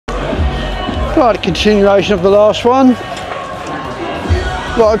Right, a continuation of the last one.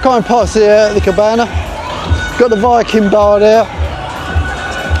 Right, I'm going past the cabana. Got the Viking bar there.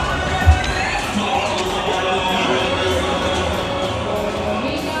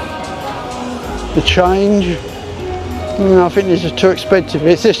 The change. I think this is too expensive.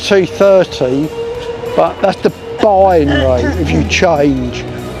 It says $2.30, but that's the buying rate if you change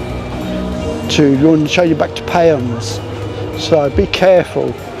to, you want to change it back to pounds. So be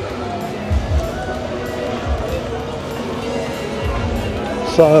careful.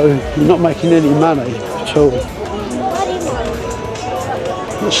 So you're not making any money at all.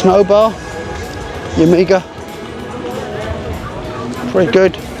 The snow bar, the Amiga, pretty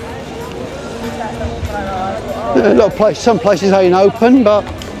good. A lot of places, some places ain't open, but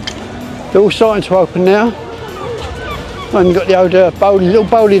they're all starting to open now. And you've got the old little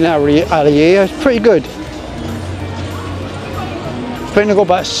bowling alley here. It's pretty good. I think they've got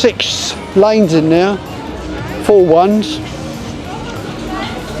about 6 lanes in there, 4 ones.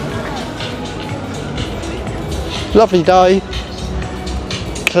 Lovely day.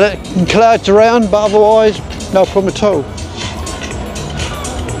 Clouds around, but otherwise no problem at all.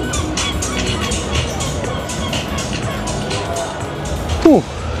 Ooh.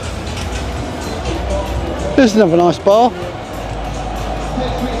 There's another nice bar.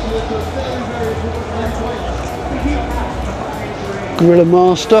 Gorilla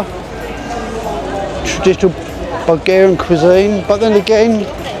Master. Traditional Bulgarian cuisine, but then again,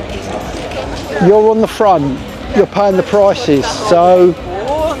 you're on the front, you're paying the prices, so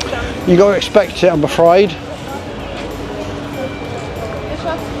you got to expect it, I'm afraid.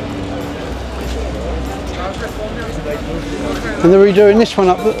 And they're redoing this one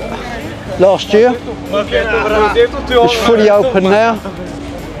up last year. It's fully open now.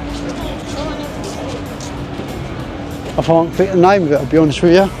 I can't think the name of it, I'll be honest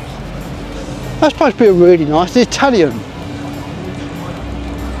with you. That's supposed to be really nice. It's Italian.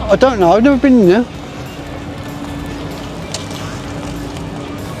 I don't know, I've never been in there.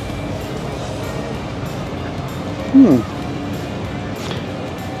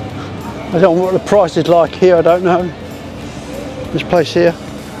 I don't know what the price is like here, I don't know. This place here.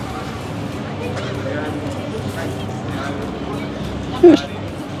 Yes,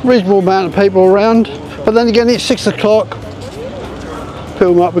 reasonable amount of people around, but then again it's 6 o'clock.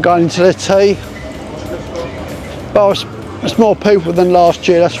 People might be going into their tea. But it's more people than last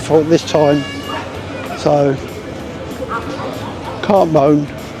year, that's for this time. So, can't moan.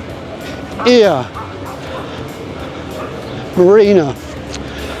 Here, Marina.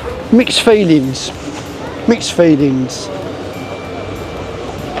 Mixed feelings. Mixed feelings.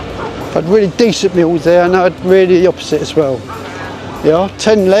 I've had really decent meals there, and I had really the opposite as well. Yeah,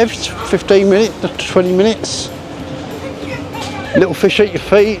 10 left, 15 minutes, 20 minutes. Little fish at your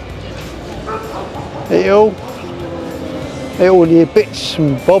feet. Eat it all. Eat all your bits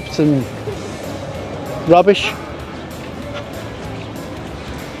and bobs and rubbish.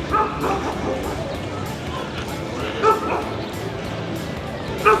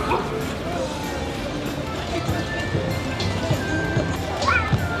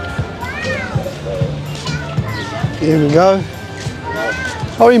 Here we go.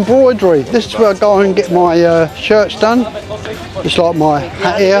 Oh, embroidery. This is where I go and get my shirts done. Just like my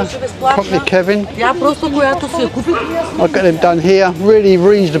hat here, Cockney Kevin. I get them done here. Really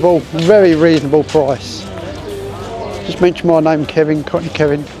reasonable, very reasonable price. Just mention my name, Kevin, Cockney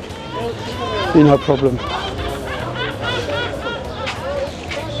Kevin. Be no problem.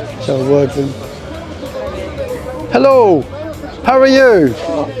 So I'll word them. Hello. How are you?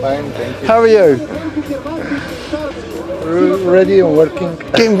 Oh, fine, thank you. How are you? Ready and working.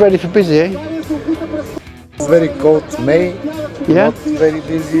 Getting ready for busy, eh? It's very cold May. Yeah. Not very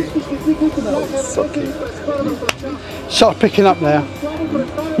busy. It's okay. Start picking up now.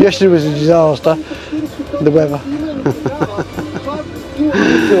 Yesterday was a disaster. The weather.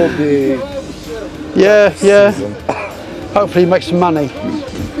 It will be. Yeah, yeah. Season. Hopefully make some money.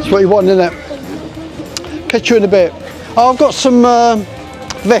 That's what you want, isn't it? Catch you in a bit. Oh, I've got some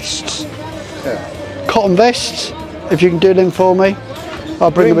vests. Yeah. Cotton vests. If you can do them for me, I'll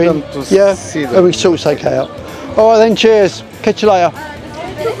bring them in. To yeah, see them. and we sort take out. All right then, cheers. Catch you later.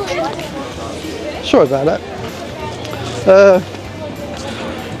 Sorry about that.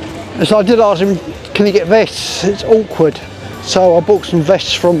 So I did ask him, can he get vests? It's awkward. So I bought some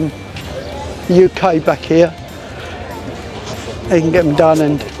vests from the UK back here. He can get them done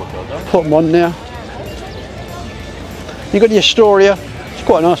and put them on now. You got the Astoria. It's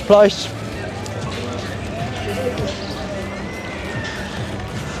quite a nice place.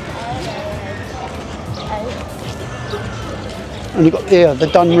 And you've got here the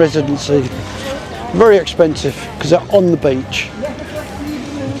Dunn Residency. Very expensive because they're on the beach.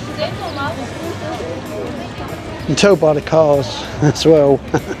 You can tell by the cars as well.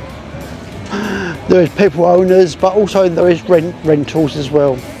 There is people owners, but also there is rentals as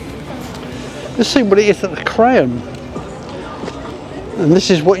well. Let's see what it is at the Crown. And this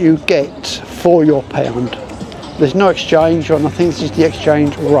is what you get for your pound. There's no exchange, and I think this is the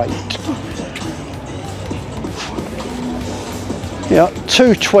exchange rate. Yeah,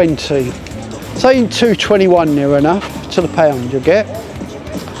 220. Say 221 near enough to the pound you'll get.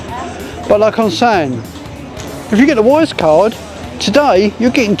 But like I'm saying, if you get the Wise card, today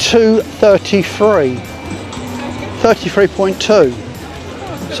you're getting 233. 33.2.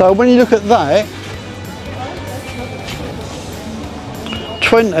 So when you look at that,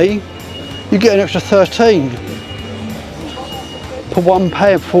 20, you get an extra 13 for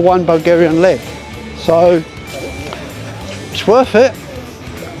 £1 for one Bulgarian lev. So it's worth it.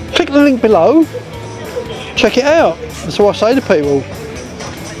 Click the link below, check it out. That's what I say to people.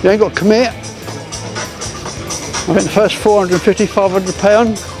 You ain't got to commit. I think the first 450,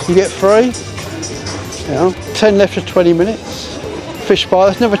 £500 you get free. You know, 10 left for 20 minutes. Fish bar,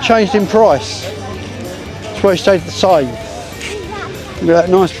 that's never changed in price. It's always stayed the same. Look at that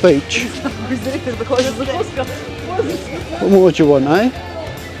nice beach. What more do you want, eh?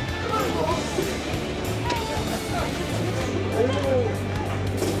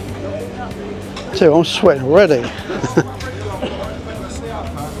 See, I'm sweating already.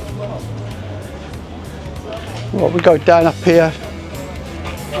 Right, we go down up here.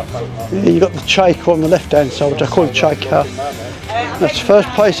 Yeah, you got the Shaker on the left hand side, which I call the Shaker. That's the first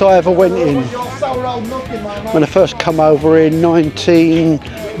place I ever went in when I first come over in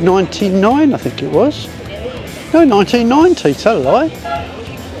 1999, I think it was. No, 1990, tell a lie.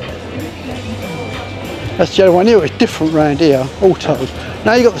 That's the other one here. It was different round here, auto.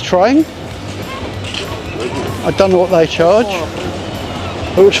 Now you got the train. I don't know what they charge.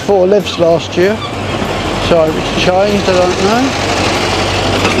 It was 4 levs last year, so if it's changed, I don't know.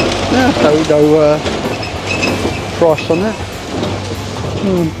 Yeah, no price on it.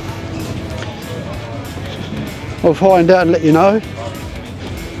 I'll find out and let you know.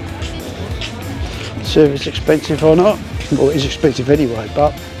 See if it's expensive or not. Well, it is expensive anyway,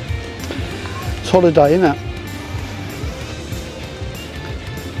 but it's holiday, isn't it?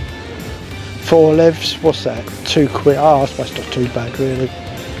 4 levs, what's that? £2. Oh, I suppose it's not too bad really. I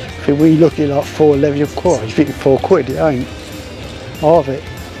think when you look at like 4 levs, you're quite, you think £4, it ain't. Half it.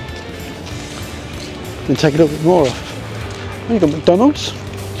 Then take a little bit more off. You got McDonald's.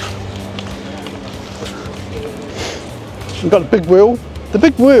 You've got the big wheel. The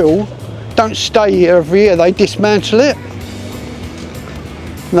big wheel don't stay here every year, they dismantle it.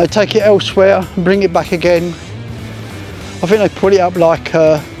 And they take it elsewhere and bring it back again. I think they put it up like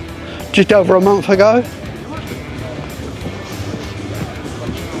just over a month ago.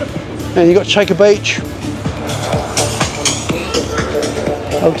 And you got Shaker Beach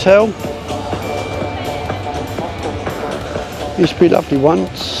Hotel. Used to be lovely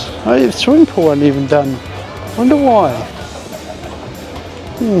once. Oh, the swimming pool wasn't even done. Wonder why.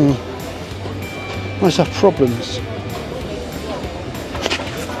 Must have problems.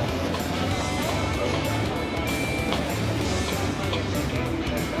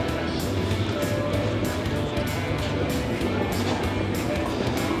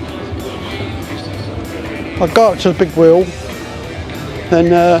 I go up to the big wheel, then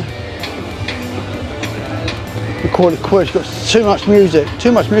we call it quits. Got too much music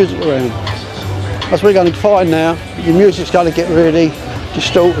around. That's what you're going to find now. Your music's going to get really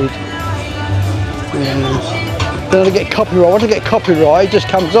distorted. Then I get copyright. Once I get copyright, it just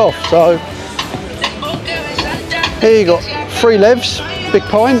comes off. So here you got 3 levs, big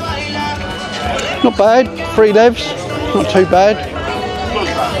pint. Not bad. 3 levs, not too bad.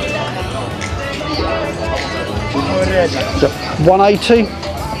 So 180.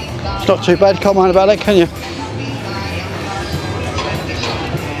 It's not too bad. Can't mind about that, can you?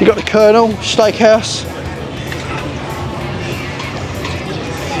 You got the Colonel Steakhouse.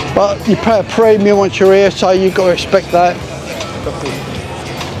 But you pay a premium once you're here, so you've got to expect that.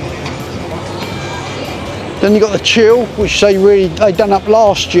 Then you got the Chill, which they done up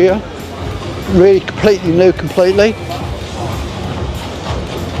last year, really completely new,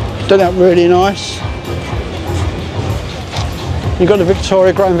 done up really nice. You got the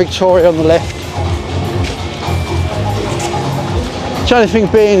Victoria, Grand Victoria on the left. The only thing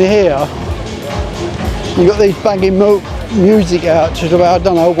being here, you got these banging music out to about, I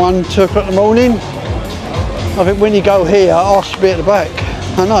don't know, 1, 2 o'clock in the morning. I think when you go here, ask to be at the back.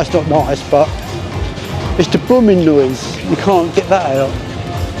 I know it's not nice, but it's the booming noise. You can't get that out.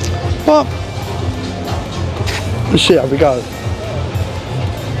 But Let's see how we go.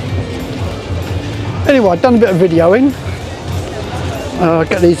 Anyway, I've done a bit of videoing.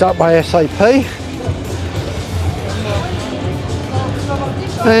 Get these up ASAP.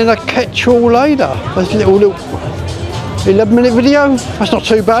 And I'll catch you all later. There's a little 11-minute video. That's not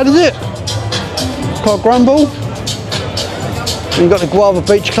too bad, is it? Quite grumble. And you've got the Guava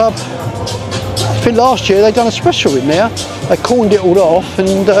Beach Club. I think last year they done a special in there. They corned it all off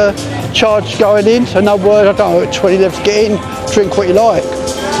and charged going in. So no word, I don't know, 20 left to get in, drink what you like.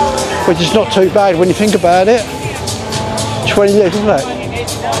 Which is not too bad when you think about it. 20 left, isn't it?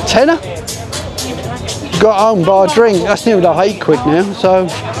 Tenner? Got home, buy a drink. That's nearly like £8 now, so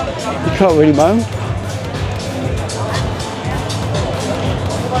you can't really moan.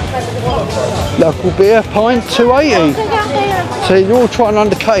 Local beer, pint, £2.80. So you're all trying to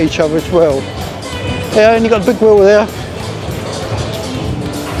undercut each other as well. Yeah, and you've got a big wheel there.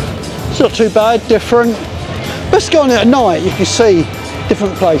 It's not too bad, different. Let's go on it at night, you can see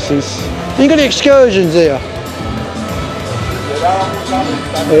different places. And you've got the excursions here.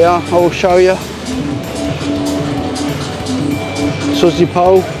 Yeah, I'll show you. Suzy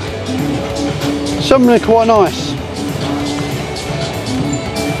pole. Some of them are quite nice.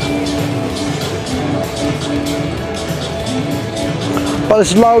 But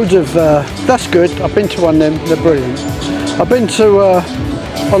there's loads of, that's good, I've been to one of them, they're brilliant. I've been to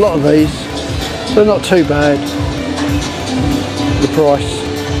a lot of these, they're not too bad, the price.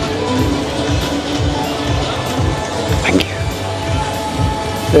 Thank you.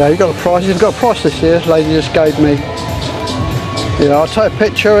 Yeah, you've got the prices, you've got a price list here, this lady just gave me. Yeah, I'll take a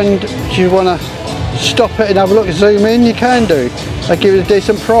picture and if you want to stop it and have a look, zoom in, you can do. They give you a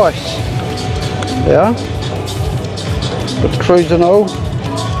decent price. Yeah. Got the cruise and all.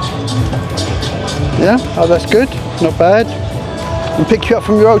 Yeah, oh that's good, not bad. And pick you up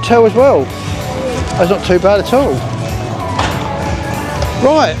from your hotel as well. That's not too bad at all.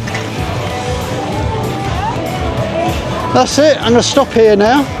 Right. That's it, I'm going to stop here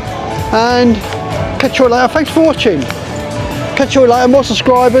now and catch you all later. Thanks for watching. Catch you all later, more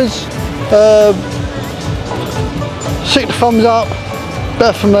subscribers. Stick the thumbs up.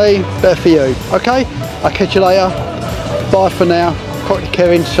 Better for me, better for you. Okay? I'll catch you later. Bye for now. Quickie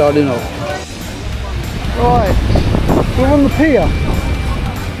Kevin signing off. Right, we're on the pier.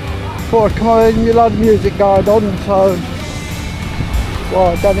 Thought I'd come over and a load of music going on, so well,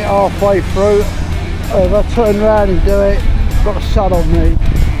 I've done it halfway through. If I turn around and do it, got the sun on me.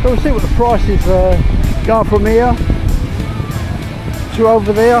 So we'll see what the price is going from here to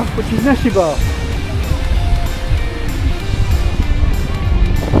over there, which is Nessibar.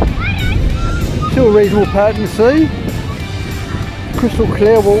 Still a reasonable pattern to see. Crystal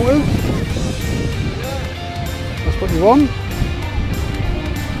clear waters. That's what you want.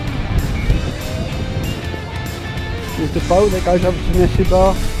 There's the boat that goes over to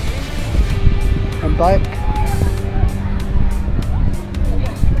Nessibar and back.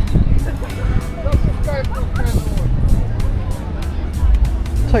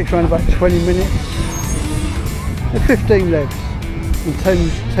 Takes around about 20 minutes. There's 15 legs and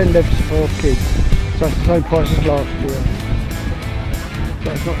 10 legs for kids. So it's the same price as last year. So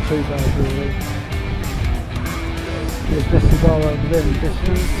it's not too bad really. There's Nessibar over there in the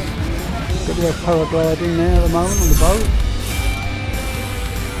distance. Got the paragliding there at the moment on the boat.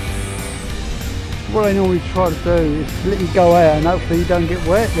 What they normally try to do is let you go out and hopefully you don't get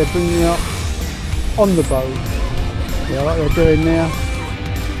wet. They're bringing you up on the boat. Yeah, like they're doing now.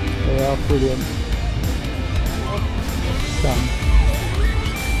 They are brilliant. Done.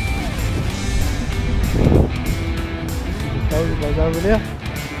 The boat that goes over there.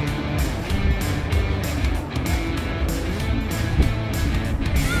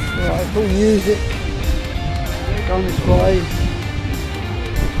 Right, it's all music. Going this way.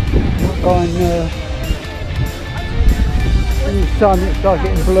 Not going in the sun, it starts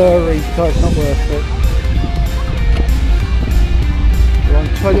getting blurry, so it's not worth it. I'm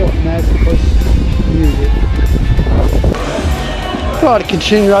totally off now because music. Right, a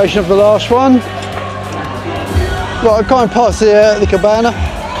continuation of the last one. Right, I'm going past the cabana.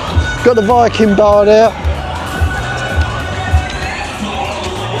 Got the Viking bar there.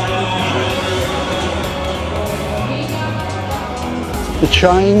 The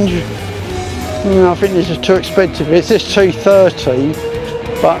change. I think this is too expensive. It's just $2.30,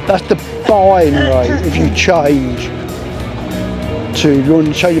 but that's the buying rate if you change. You want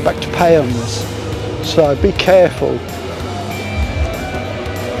to change it back to pounds, so be careful.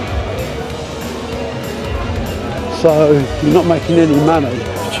 So you're not making any money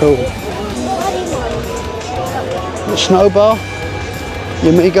at all. The snow bar,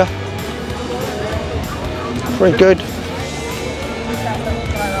 your Amiga. Very good.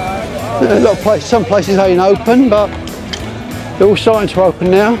 A lot of places, some places ain't open, but they're all starting to open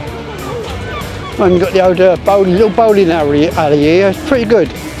now. And you've got the old little bowling alley here. It's pretty good.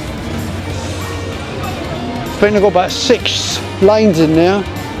 I think they've got about 6 lanes in there,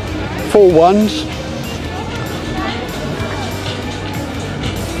 4 ones.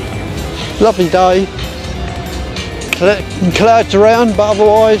 Lovely day. Clouds around, but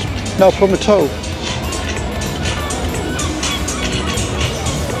otherwise no problem at all.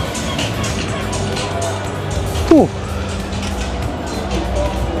 Ooh.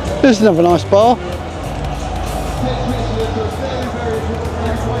 There's another nice bar.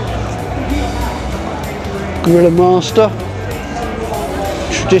 Gorilla Master.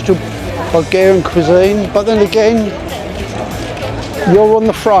 Traditional Bulgarian cuisine, but then again, you're on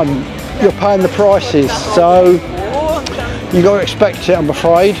the front, you're paying the prices, so you got to expect it, I'm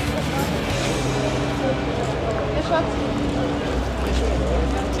afraid.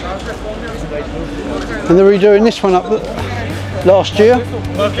 And they're redoing this one up last year.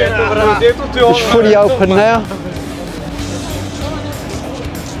 It's fully open now.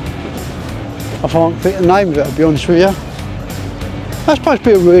 I can't think the name of it, I'll be honest with you. That's supposed to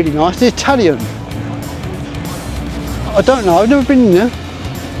be really nice. It's Italian. I don't know, I've never been in there.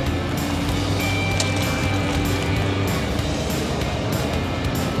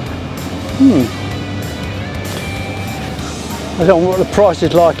 I don't know what the price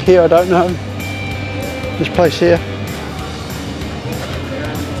is like here, I don't know. This place here.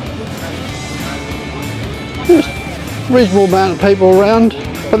 There's a reasonable amount of people around,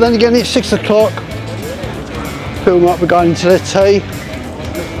 but then again it's 6 o'clock. People might be going into their tea.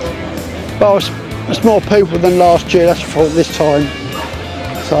 But it's more people than last year, that's for this time.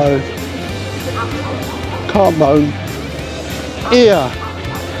 So, can't moan. Here.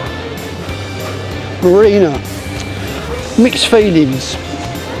 Marina. Mixed feelings.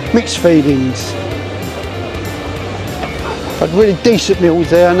 Mixed feelings. Had really decent meals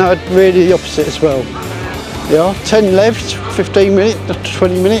there, and I had really the opposite as well. Yeah, 10 left, 15 minutes,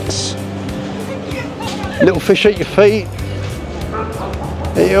 20 minutes. Little fish at your feet.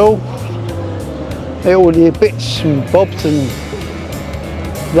 Eat all the bits and bobs and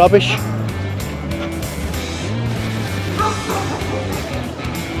rubbish.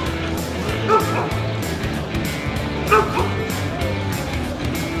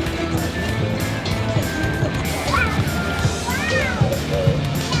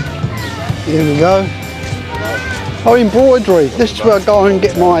 Here we go. Oh, embroidery. This is where I go and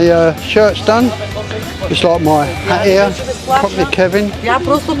get my shirts done. Just like my hat here, probably Kevin.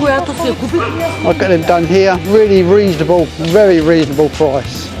 I'll get them done here. Really reasonable, very reasonable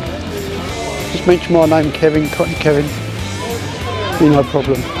price. Just mention my name, Kevin, Cotton Kevin. Be no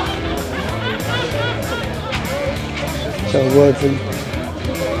problem. So a word for him.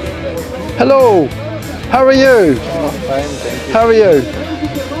 Hello. How are you? Fine, thank you. How are you?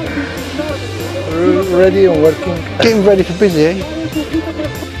 Ready and working. Getting ready for busy, eh?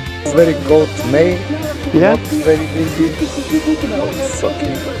 It's very cold May. Yeah. Not very busy. It's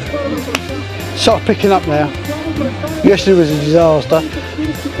okay. Start picking up now. Yesterday was a disaster.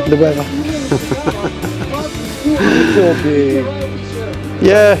 The weather. It will be.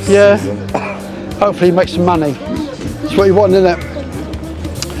 Yeah. Hopefully make some money. That's what you want, isn't it?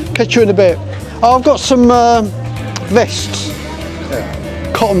 Catch you in a bit. Oh, I've got some vests.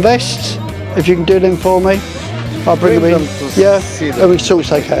 Yeah. Cotton vests. If you can do them for me, I'll bring them in. Yeah, and we can sort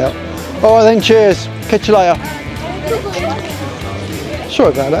take out. All right then, cheers. Catch you later.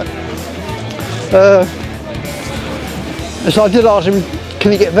 Sorry about that. So I did ask him,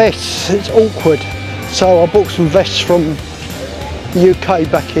 can you get vests? It's awkward. So I bought some vests from the UK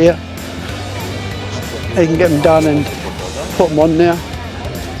back here. You can get them done and put them on now.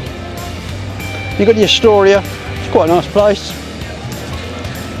 You've got the Astoria. It's quite a nice place.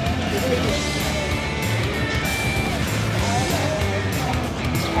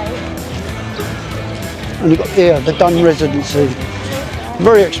 And you've got here the Dun Residency.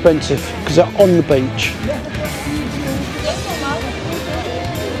 Very expensive because they're on the beach.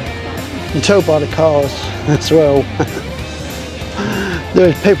 You can tell by the cars as well. There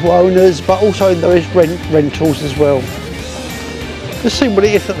is people owners, but also there is rentals as well. Let's see what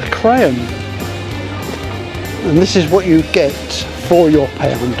it is at the Crayon. And this is what you get for your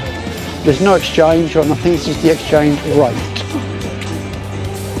 £1. There's no exchange or nothing, this is the exchange rate.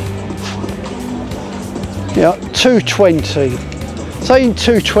 Yeah, 2.20. Saying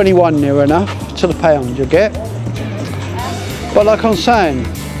 2.21 near enough to the £1 you get. But like I'm saying,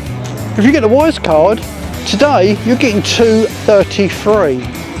 if you get the Wise card, today you're getting 2.33.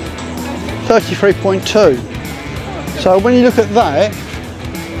 33.2. So when you look at that,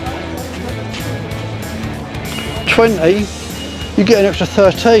 20, you get an extra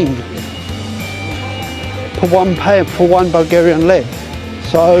 13 for £1 for one Bulgarian lev.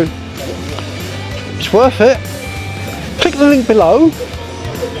 So it's worth it. Click the link below,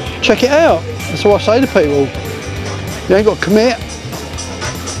 check it out. That's what I say to people. You ain't got to commit.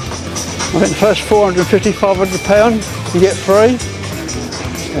 I think the first 450, £500 you get free.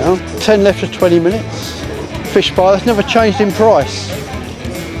 You know, 10 left for 20 minutes. Fish bar, that's never changed in price.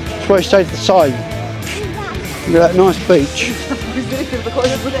 It's where it stayed the same. Look at that nice beach.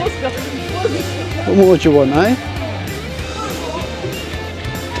 What more do you want, eh?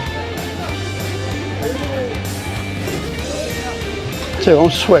 See,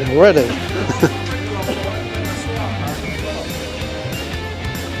 I'm sweating already.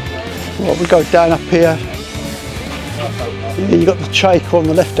 Well, we go down up here. You've got the Shaker on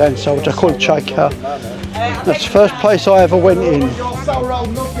the left hand side, which I call it Shaker. That's the first place I ever went in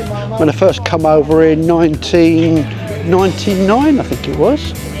when I first come over in 1999, I think it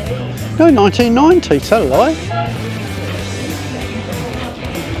was. No, 1990, tell a lie.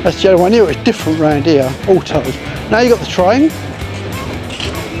 That's the only one here. It's different round here, auto. Now you got the train.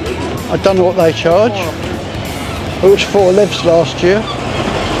 I don't know what they charge. It was 4 levs last year,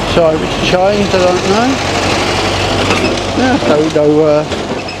 so it's changed, I don't know. Yeah, no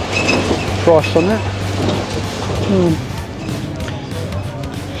price on that.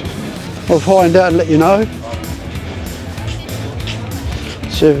 I'll find out and let you know.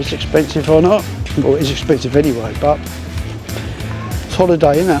 See if it's expensive or not. Well, it is expensive anyway, but it's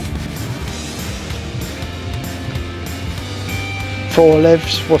holiday, isn't it? 4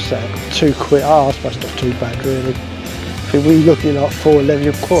 levs, what's that? £2. Oh, I suppose not too bad really. If we look at like 4 levs,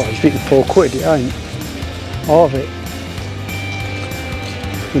 you're quite, if you think £4, it ain't. Half it.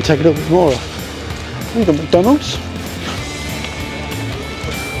 And take a little bit more off. We've got McDonald's.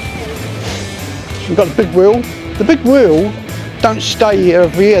 We've got the big wheel. The big wheel don't stay here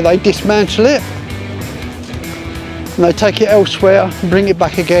every year, they dismantle it. And they take it elsewhere and bring it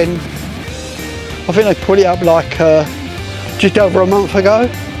back again. I think they put it up like just over a month ago.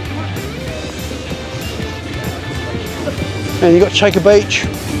 And you've got Shaker Beach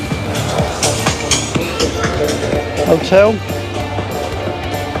Hotel.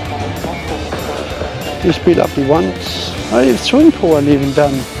 Used to be lovely once. Oh, the swimming pool wasn't even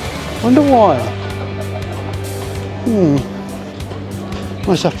done. Wonder why.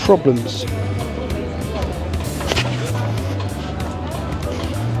 Must have problems.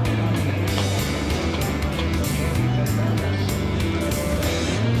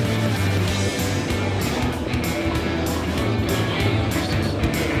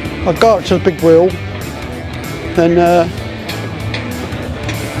 I go up to the big wheel and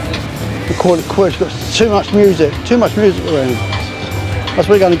we call it quits. It's got too much music around. That's what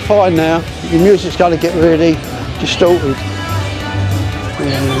you're going to find now. The music's going to get really distorted.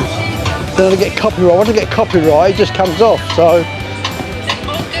 Then I get copyright. Once I get copyright, it just comes off. So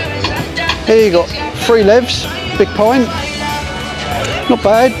here you got 3 levs, big pint. Not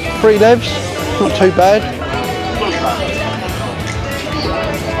bad. 3 levs, not too bad.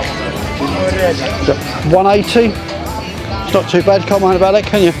 180. It's not too bad. Can't mind about that,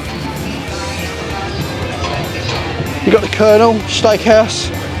 can you? You got the Colonel Steakhouse,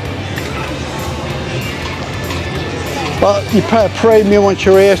 but you pay a premium once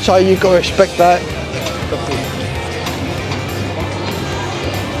you're here, so you've got to expect that.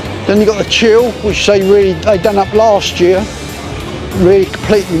 Then you got the Chill, which they done up last year, really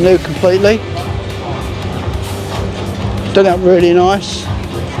completely new, completely done up really nice.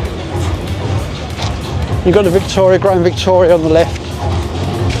 You've got the Victoria, Grand Victoria on the left.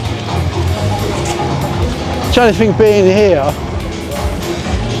 The only thing being here,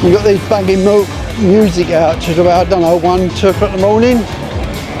 you've got these banging music out to about, I don't know, 1, 2 o'clock in the morning.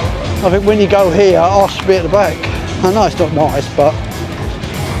 I think when you go here, ask to be at the back. I know it's not nice, but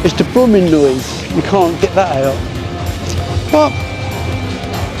it's the booming noise. You can't get that out. But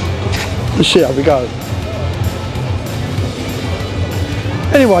let's see how we go.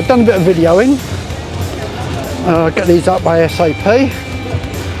 Anyway, I've done a bit of videoing. Get these up ASAP.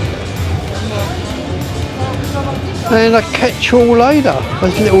 And I'll catch you all later.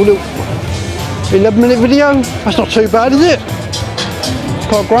 That's a little 11-minute video. That's not too bad, is it?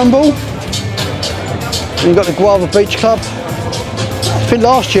 Can't grumble. And you've got the Guava Beach Club. I think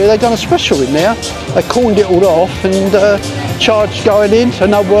last year they done a special in there. They corned it all off and charged going in. So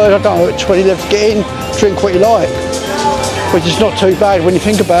no word, I don't know, 20 left to get in, drink what you like. Which is not too bad when you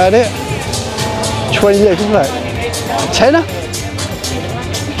think about it. 20 left, isn't it? Tenner?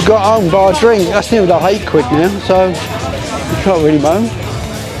 got home by a drink. That's nearly like £8 now, so you can't really moan.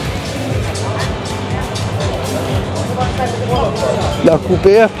 Local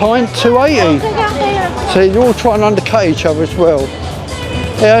beer, pint, £2.80. See, they're all trying to undercut each other as well.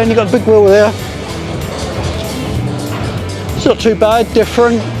 Yeah, and you've got a big wheel there. It's not too bad,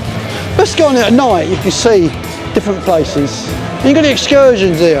 different. Let's go on it at night, you can see different places. And you've got the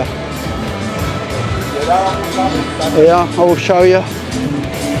excursions here. Yeah, I will show you.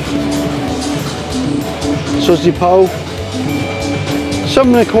 Suzy pole. Some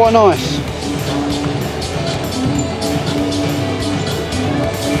of them are quite nice.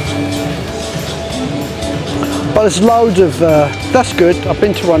 But there's loads of, that's good, I've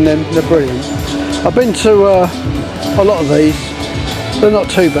been to one of them, they're brilliant. I've been to a lot of these, they're not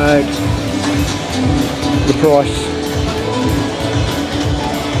too bad, the price.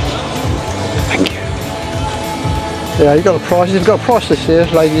 Thank you. Yeah, you've got the prices, you've got a price list here,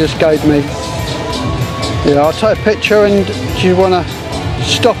 this lady just gave me. Yeah, I'll take a picture, and if you want to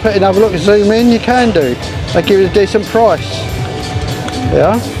stop it and have a look and zoom in, you can do. They give you a decent price.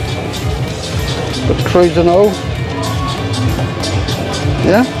 Yeah. Got the cruise and all.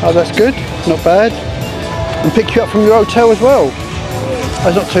 Yeah, oh that's good, not bad. And pick you up from your hotel as well.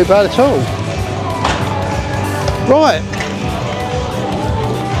 That's not too bad at all. Right.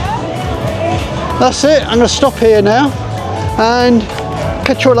 That's it, I'm going to stop here now and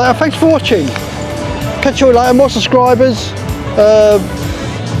catch you all later. Thanks for watching. Catch you all later, more subscribers.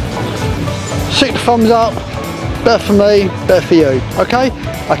 Stick the thumbs up. Better for me, better for you. Okay?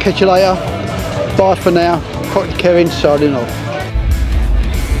 I'll catch you later. Bye for now. Quickie Kevin signing off.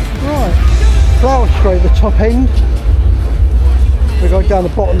 Right, Flower Street, the top end. We're going down the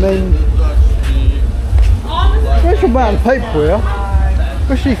bottom end. There's a amount of people here,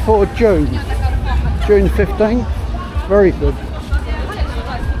 especially for June 15th. Very good.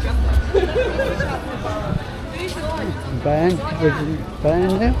 Band, resident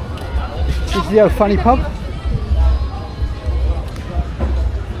band there. This is the old funny pub.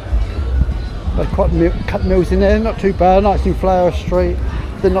 Got quite cut meals in there, not too bad. Nice in Flower Street.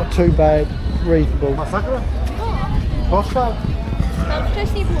 They're not too bad, reasonable.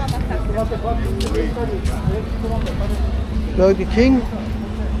 Burger King.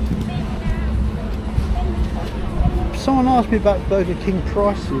 Someone asked me about Burger King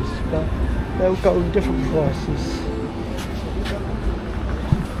prices, but they'll go with different prices.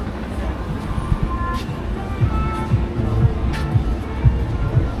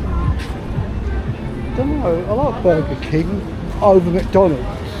 I don't know, I like Burger King over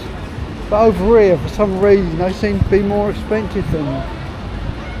McDonald's, but over here for some reason they seem to be more expensive than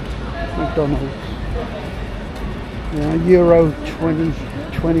McDonald's. Yeah, Euro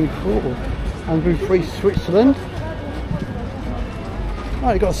 2024, 103 Switzerland.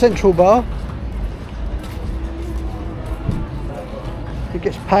 Oh, you've got a central bar. It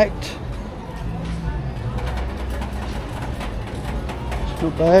gets packed. It's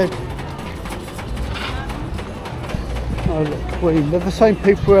not bad. Oh look, Queen. They're the same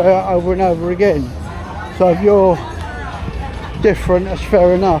people over and over again. So if you're different, that's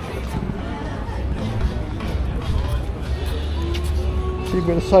fair enough. See,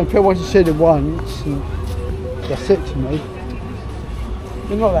 we're the same people. Once you see them once, and that's it to me.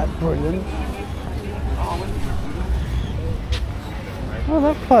 They're not that brilliant. Oh,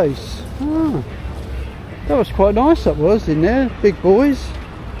 that place. Oh, that was quite nice, that was, in there. Big boys.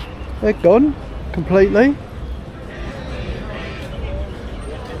 They're gone completely.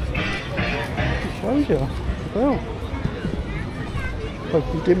 Shows you. Well, but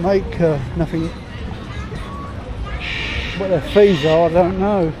we didn't make nothing. What their fees are, I don't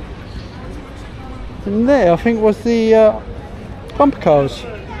know. And there, I think, was the bumper cars.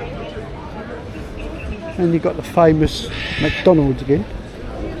 And you've got the famous McDonald's again.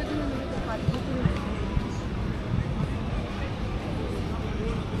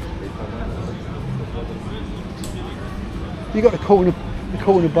 You got the corner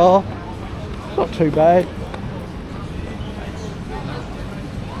bar. It's not too bad.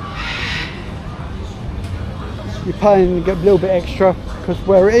 You're paying a little bit extra because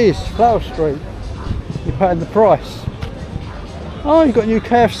where it is, Flower Street, you're paying the price. Oh, you've got new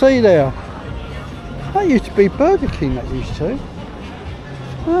KFC there. That used to be Burger King, that used to.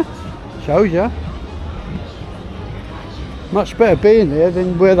 Shows you. Much better being there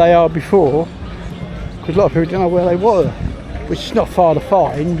than where they are before, because a lot of people don't know where they were, which is not far to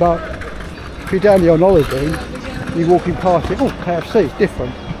find, but if you're down there on holiday, you're walking past it, oh, KFC, it's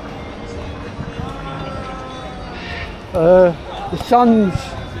different. The sun's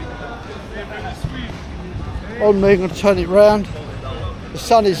on me, I'm going to turn it round. The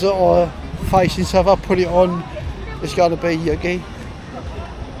sun is facing, so if I put it on, it's going to be yuggy.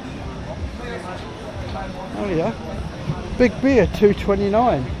 Oh yeah, big beer,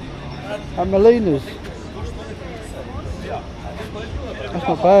 $2.29 at Molina's. That's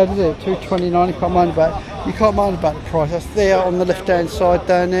not bad, is it? $2.29. You can't mind about the price. That's there on the left hand side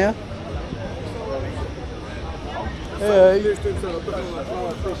down there.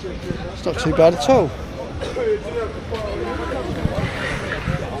 It's not too bad at all.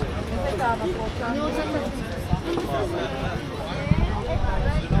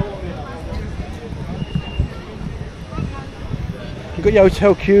 You've got your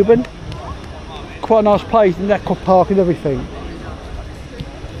Hotel Cuban. Quite a nice place, and that could park and everything.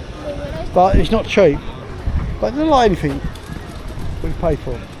 But it's not cheap. But it's not like anything we pay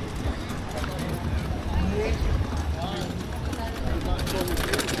for.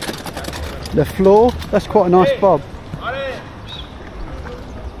 The floor, that's quite a nice pub.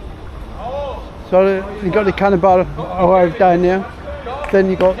 So you've got the Cannibal over down there. Then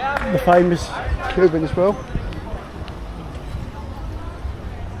you've got the famous Cuban as well.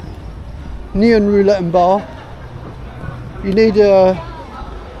 Neon Roulette and Bar. You need a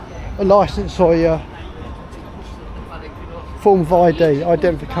license or your form of ID,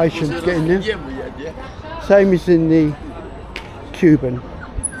 identification to get in there. Same as in the Cuban.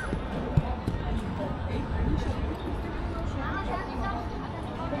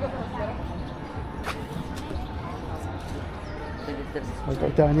 I'll go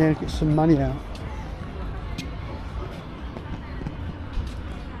down here and get some money out.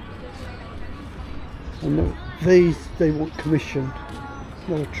 And look, these, they want commission.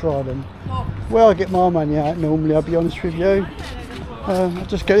 Never try them. Well, I get my money out normally, I'll be honest with you. I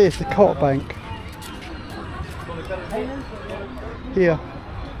just get it, it's the Cot Bank. Here.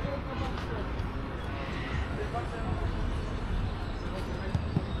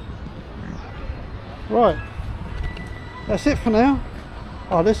 Right. That's it for now.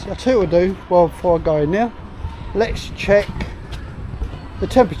 I'll tell you what I'll do before I go in there. Let's check the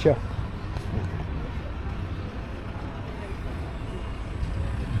temperature.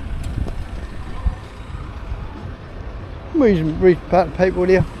 Read about the paper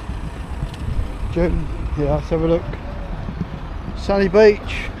here. June. Yeah, let's have a look. Sunny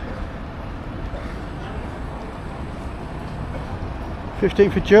Beach.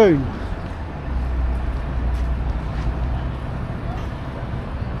 15th of June.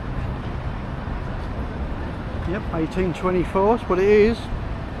 Yep, 1824, that's what it is. A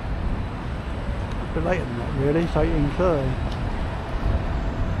bit later than that really, it's 1830.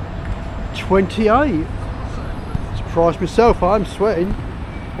 28. Surprised myself, I'm sweating.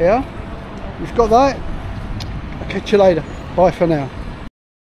 Yeah, you've got that? I'll catch you later. Bye for now.